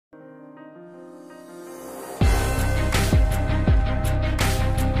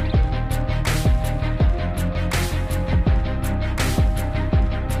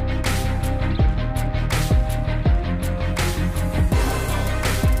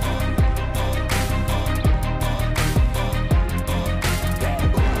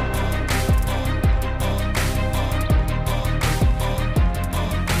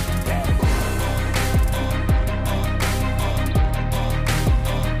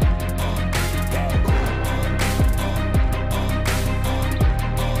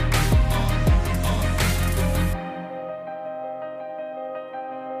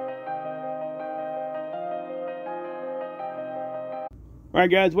Alright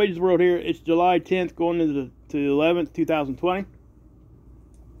guys, Wages World here. It's July 10th going into the 11th, 2020.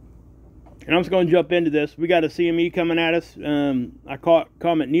 And I'm just going to jump into this. We got a Cme coming at us. I caught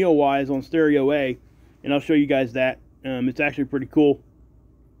Comet Neowise on Stereo A, and I'll show you guys that. It's actually pretty cool.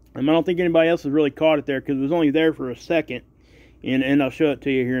 I don't think anybody else has really caught it there because it was only there for a second. And I'll show it to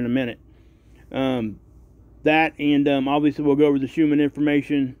you here in a minute. That and obviously we'll go over the Schumann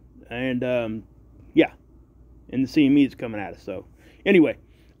information and yeah, and the Cme is coming at us. So anyway,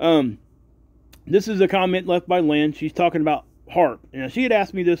 this is a comment left by Lynn. She's talking about HAARP. Now, she had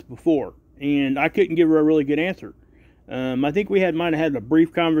asked me this before, and I couldn't give her a really good answer. I think we might have had a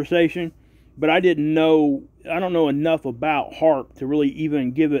brief conversation, but I don't know enough about HAARP to really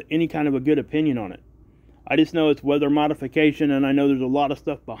even give it any kind of a good opinion on it. I just know it's weather modification, and I know there's a lot of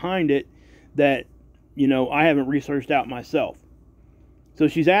stuff behind it that, you know, I haven't researched out myself. So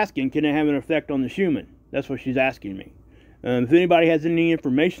she's asking, can it have an effect on the Schumann? That's what she's asking me. If anybody has any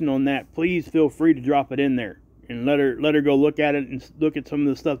information on that, please feel free to drop it in there and let her go look at it and look at some of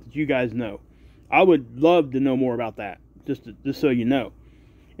the stuff that you guys know. I would love to know more about that, just so you know.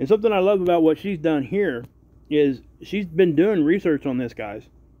 And something I love about what she's done here is she's been doing research on this, guys.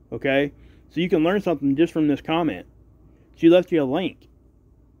 Okay, so you can learn something just from this comment. She left you a link.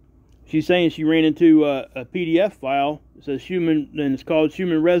 She's saying she ran into a PDF file. It says Schumann, and it's called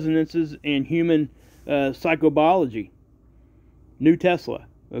Schumann Resonances and Human Psychobiology. New Tesla,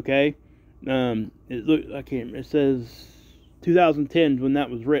 okay? It says 2010 when that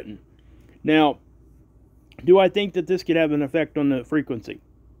was written. Now, do I think that this could have an effect on the frequency?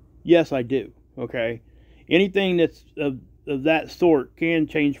 Yes, I do, okay? Anything that's of that sort can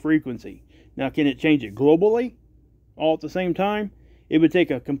change frequency. Now, can it change it globally all at the same time? It would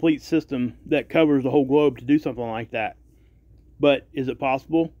take a complete system that covers the whole globe to do something like that. But is it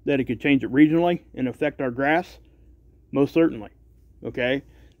possible that it could change it regionally and affect our grass? Most certainly. Okay,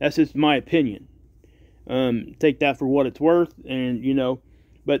 that's just my opinion. Take that for what it's worth, and you know.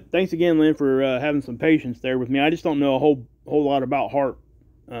 But thanks again, Lynn, for having some patience there with me. I just don't know a whole lot about HAARP.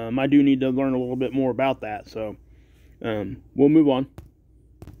 I do need to learn a little bit more about that. So we'll move on.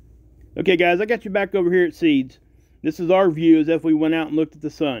 Okay, guys, I got you back over here at Seeds. This is our view as if we went out and looked at the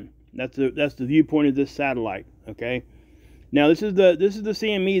sun. That's the viewpoint of this satellite. Okay. Now this is the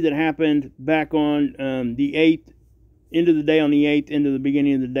Cme that happened back on the 8th. End of the day on the 8th, into the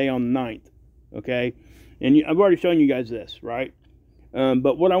beginning of the day on the 9th, okay? And I've already shown you guys this, right?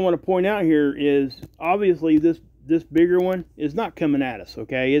 But what I want to point out here is, obviously, this bigger one is not coming at us,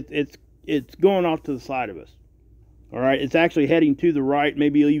 okay? It's going off to the side of us, all right? It's actually heading to the right,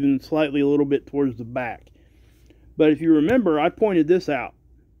 maybe even slightly a little bit towards the back. But if you remember, I pointed this out.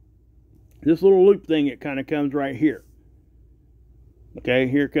 This little loop thing, it kind of comes right here. Okay,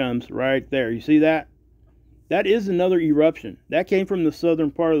 here it comes right there. You see that? That is another eruption. That came from the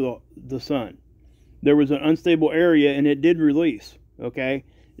southern part of the sun. There was an unstable area, and it did release. Okay,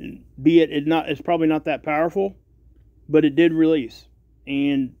 it's probably not that powerful, but it did release.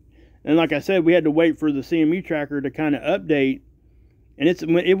 And like I said, we had to wait for the Cme Tracker to kind of update, and it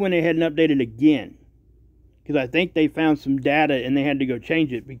went ahead and updated again, because I think they found some data and they had to go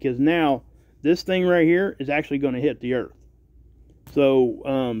change it, because now this thing right here is actually going to hit the Earth.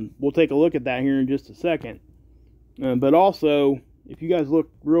 So we'll take a look at that here in just a second. But also, if you guys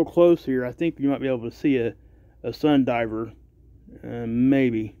look real close here, I think you might be able to see a sun diver.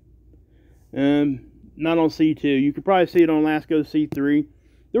 Maybe. Not on C2. You could probably see it on LASCO C3.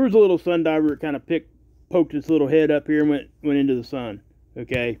 There was a little sun diver that kind of poked its little head up here and went into the sun.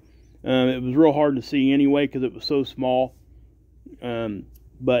 Okay. It was real hard to see anyway because it was so small.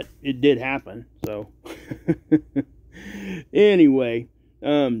 But it did happen. So, anyway.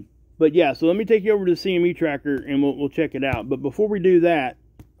 But yeah, so let me take you over to the Cme Tracker and we'll check it out. But before we do that,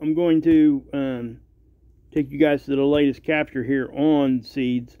 I'm going to take you guys to the latest capture here on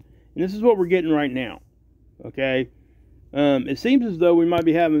Seeds. And this is what we're getting right now. Okay. It seems as though we might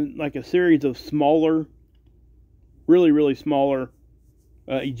be having like a series of smaller, really smaller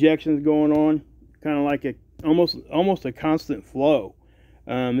ejections going on. Kind of like almost a constant flow.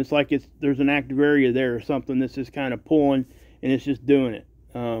 It's like there's an active area there or something that's just kind of pulling, and it's just doing it.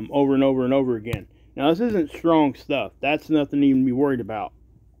 Over and over and over again. Now, this isn't strong stuff. That's nothing to even be worried about.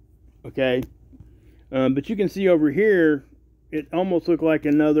 Okay? But you can see over here, it almost looked like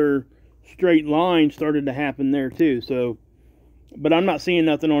another straight line started to happen there too. So, but I'm not seeing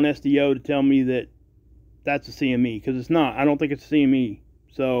nothing on SDO to tell me that that's a Cme, because it's not. I don't think it's a Cme.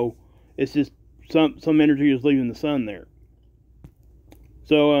 So, it's just some energy is leaving the sun there.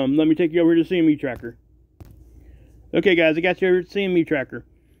 So, let me take you over to the Cme Tracker. Okay, guys, I got you over at Cme Tracker.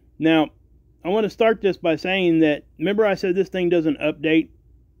 Now, I want to start this by saying that, remember I said this thing doesn't update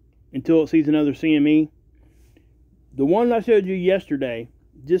until it sees another CME? The one I showed you yesterday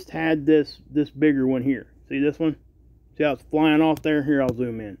just had this bigger one here. See this one? See how it's flying off there? Here, I'll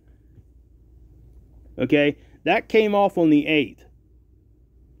zoom in. Okay, that came off on the 8th.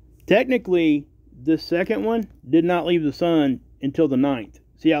 Technically, this second one did not leave the sun until the 9th.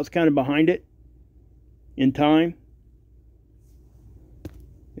 See how it's kind of behind it in time?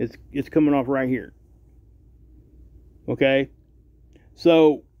 It's coming off right here. Okay,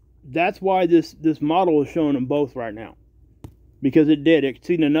 so that's why this model is showing them both right now, because it's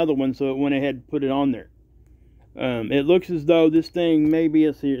seen another one, so it went ahead and put it on there. It looks as though this thing maybe,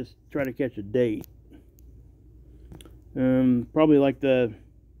 let's see, let's try to catch a date. Probably like the,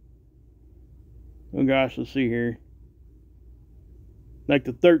 oh gosh, let's see here, like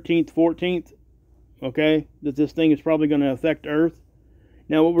the 13th, 14th. Okay, that this thing is probably going to affect Earth.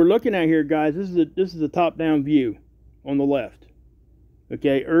 Now what we're looking at here, guys, this is a top-down view on the left.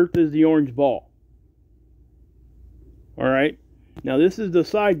 Okay, Earth is the orange ball. All right, now this is the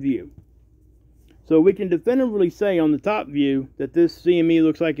side view. So we can definitively say on the top view that this CME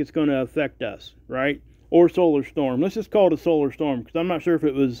looks like it's going to affect us, right? Or solar storm. Let's just call it a solar storm, because I'm not sure if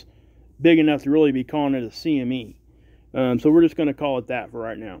it was big enough to really be calling it a CME. So we're just going to call it that for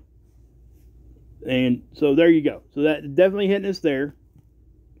right now. And so there you go. So that definitely hitting us there.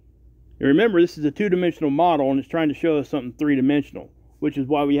 And remember, this is a two-dimensional model, and it's trying to show us something three-dimensional, which is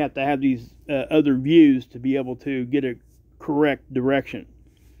why we have to have these other views to be able to get a correct direction.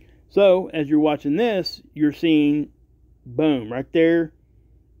 So as you're watching this, you're seeing, boom, right there,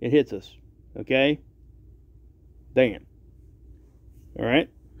 it hits us. Okay, bam. All right,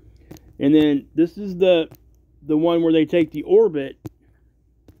 and then this is the one where they take the orbit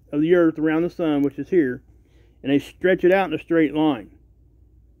of the Earth around the sun, which is here, and they stretch it out in a straight line.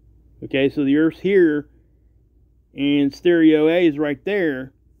 Okay, so the Earth's here, and stereo A is right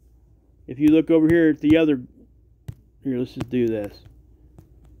there. If you look over here at the other, here, let's just do this.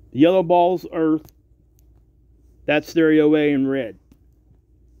 The yellow ball's Earth. That's stereo A in red.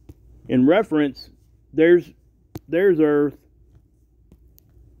 In reference, there's Earth,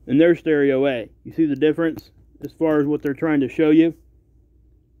 and there's stereo A. You see the difference as far as what they're trying to show you?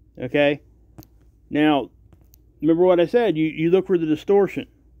 Okay? Now, remember what I said. You look for the distortion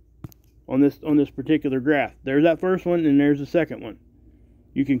on this particular graph. There's that first one, and there's the second one.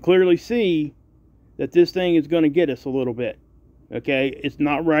 You can clearly see that this thing is going to get us a little bit. Okay, it's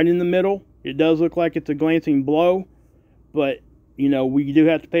not right in the middle. It does look like it's a glancing blow, but you know, we do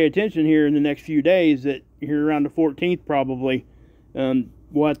have to pay attention here in the next few days. That here around the 14th probably,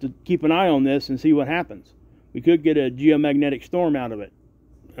 we'll have to keep an eye on this and see what happens. We could get a geomagnetic storm out of it.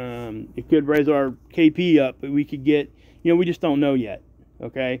 It could raise our KP up, but we could get, you know, we just don't know yet.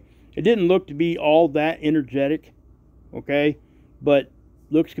 Okay. It didn't look to be all that energetic, okay? But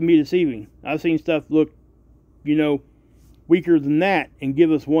looks can be deceiving. I've seen stuff look, you know, weaker than that and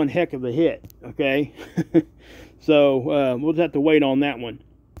give us one heck of a hit, okay? So we'll just have to wait on that one.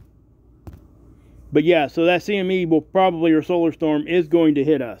 But yeah, so that CME will probably, or solar storm, is going to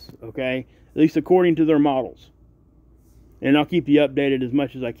hit us, okay? At least according to their models. And I'll keep you updated as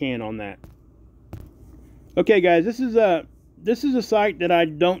much as I can on that. Okay, guys, this is a site that I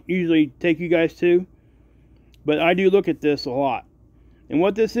don't usually take you guys to, but I do look at this a lot. And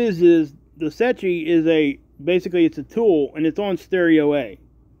what this is the Cme is basically it's a tool, and it's on stereo A.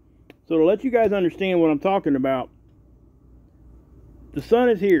 So to let you guys understand what I'm talking about, the sun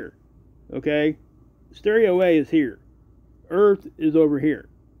is here, okay? Stereo A is here. Earth is over here.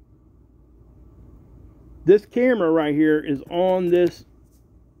 This camera right here is on this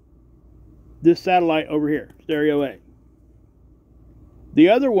satellite over here, stereo A. The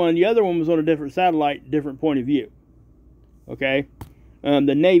other one was on a different satellite, different point of view. Okay,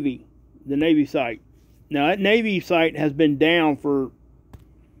 the Navy site. Now that Navy site has been down for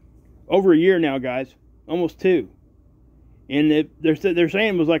over a year now, guys, almost 2. And they're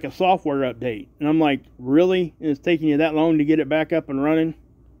saying it was like a software update, and I'm like, really? And it's taking you that long to get it back up and running?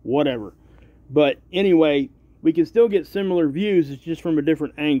 Whatever. But anyway, we can still get similar views. It's just from a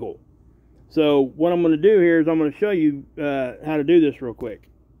different angle. So what I'm going to do here is I'm going to show you how to do this real quick.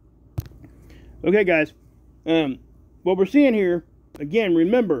 Okay, guys. What we're seeing here, again,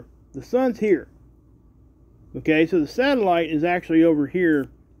 remember, the sun's here. Okay, so the satellite is actually over here,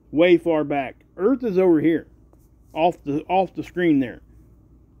 way far back. Earth is over here, off the screen there.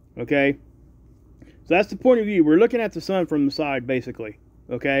 Okay, so that's the point of view. We're looking at the sun from the side, basically.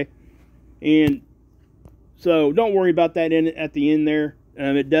 Okay, and so don't worry about that at the end there.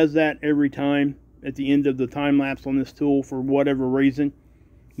 It does that every time at the end of the time lapse on this tool for whatever reason.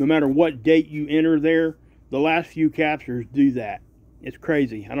 No matter what date you enter there, the last few captures do that. It's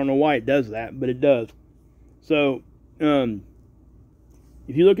crazy. I don't know why it does that, but it does. So,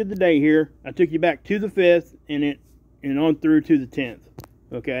 if you look at the date here, I took you back to the 5th and on through to the 10th.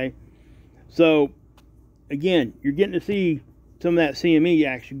 Okay? So, again, you're getting to see some of that CME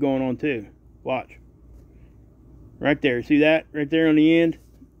action going on too. Watch. Right there. See that? Right there on the end?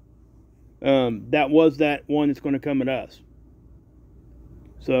 That was that one that's going to come at us.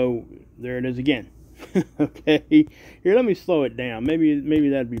 So, there it is again. Okay. Here, let me slow it down. Maybe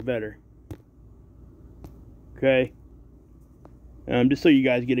that'd be better. Okay. Just so you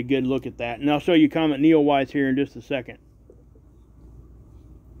guys get a good look at that. And I'll show you Comet Neowise here in just a second.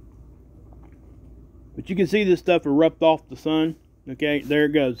 But you can see this stuff erupt off the sun. Okay, there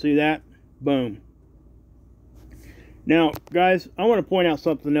it goes. See that? Boom. Now, guys, I want to point out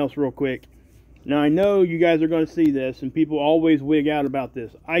something else real quick. Now, I know you guys are going to see this, and people always wig out about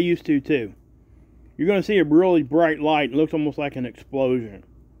this. I used to, too. You're going to see a really bright light. It looks almost like an explosion.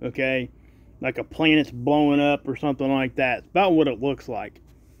 Okay? Like a planet's blowing up or something like that. It's about what it looks like.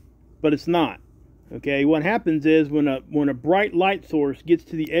 But it's not. Okay? What happens is when a bright light source gets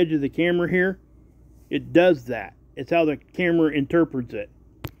to the edge of the camera here, it does that. It's how the camera interprets it.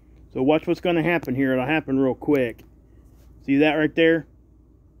 So watch what's going to happen here. It'll happen real quick. See that right there?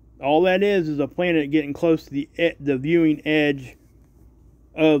 All that is a planet getting close to the viewing edge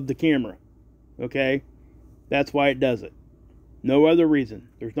of the camera. Okay? That's why it does it. No other reason.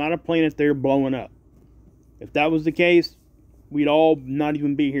 There's not a planet there blowing up. If that was the case, we'd all not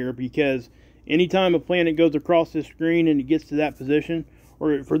even be here, because anytime a planet goes across this screen and it gets to that position,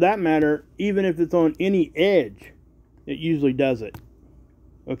 or for that matter, even if it's on any edge, it usually does it.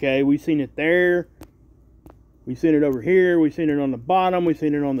 Okay, we've seen it there. We've seen it over here. We've seen it on the bottom. We've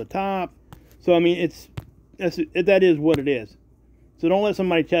seen it on the top. So, I mean, that is what it is. So don't let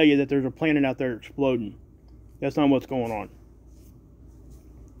somebody tell you that there's a planet out there exploding. That's not what's going on.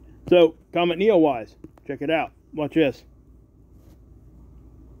 So, Comet Neowise. Check it out. Watch this.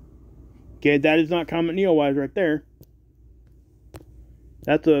 Okay, that is not Comet Neowise right there.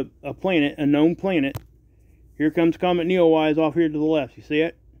 That's a planet, a known planet. Here comes Comet Neowise off here to the left. You see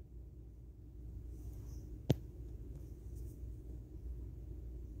it?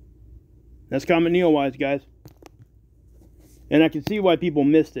 That's Comet Neowise, guys. And I can see why people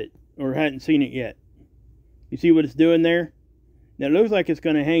missed it or hadn't seen it yet. You see what it's doing there? Now, it looks like it's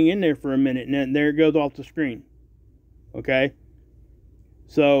going to hang in there for a minute, and then there it goes off the screen. Okay?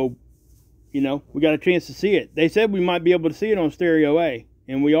 So, you know, we got a chance to see it. They said we might be able to see it on stereo A,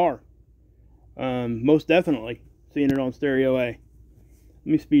 and we are. Most definitely seeing it on stereo A. Let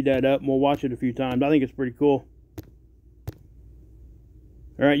me speed that up, and we'll watch it a few times. I think it's pretty cool.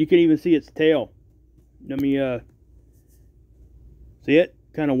 Alright, you can even see its tail. Let me, see it?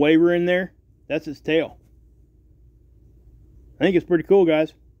 Kind of wavering there. That's its tail. I think it's pretty cool,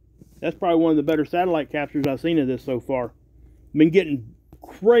 guys. That's probably one of the better satellite captures I've seen of this so far. Been getting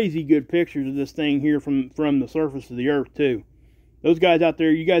crazy good pictures of this thing here from the surface of the Earth, too. Those guys out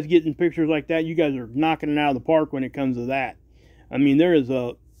there, you guys getting pictures like that, you guys are knocking it out of the park when it comes to that. I mean, there is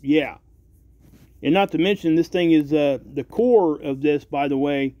a, yeah. And not to mention, this thing is, the core of this, by the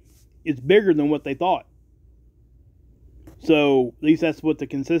way, is bigger than what they thought. So, at least that's what the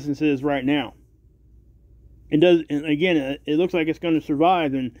consistency is right now. And again, it looks like it's going to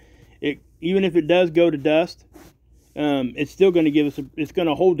survive, and even if it does go to dust, it's still going to give us, it's going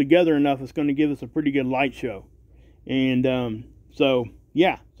to hold together enough, it's going to give us a pretty good light show. And, so,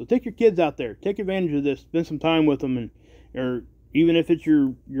 yeah. So take your kids out there. Take advantage of this. Spend some time with them, or even if it's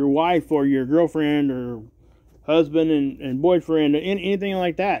your wife or your girlfriend or husband and boyfriend, anything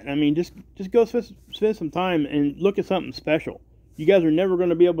like that. I mean, just go spend some time and look at something special. You guys are never going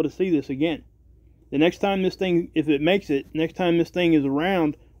to be able to see this again. The next time this thing, if it makes it, next time this thing is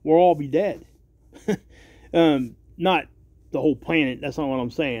around, we'll all be dead. Not the whole planet. That's not what I'm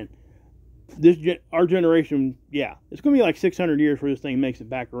saying. Our generation, yeah, it's going to be like 600 years before this thing makes it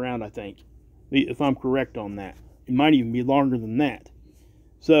back around, I think, if I'm correct on that. It might even be longer than that.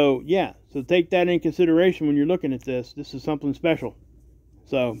 So, yeah. So, take that in consideration when you're looking at this. This is something special.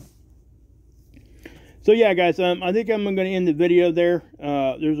 So yeah, guys. I think I'm going to end the video there.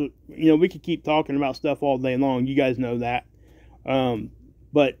 We could keep talking about stuff all day long. You guys know that.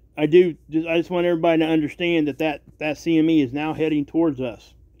 But I just want everybody to understand that CME is now heading towards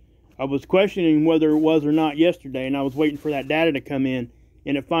us. I was questioning whether it was or not yesterday, and I was waiting for that data to come in,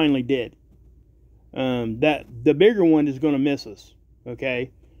 and it finally did. The bigger one is going to miss us, okay?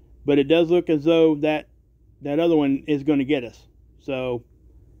 But it does look as though that other one is going to get us. So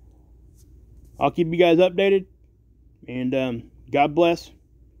I'll keep you guys updated, and God bless.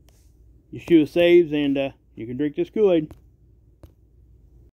 Yeshua saves, and you can drink this Kool-Aid.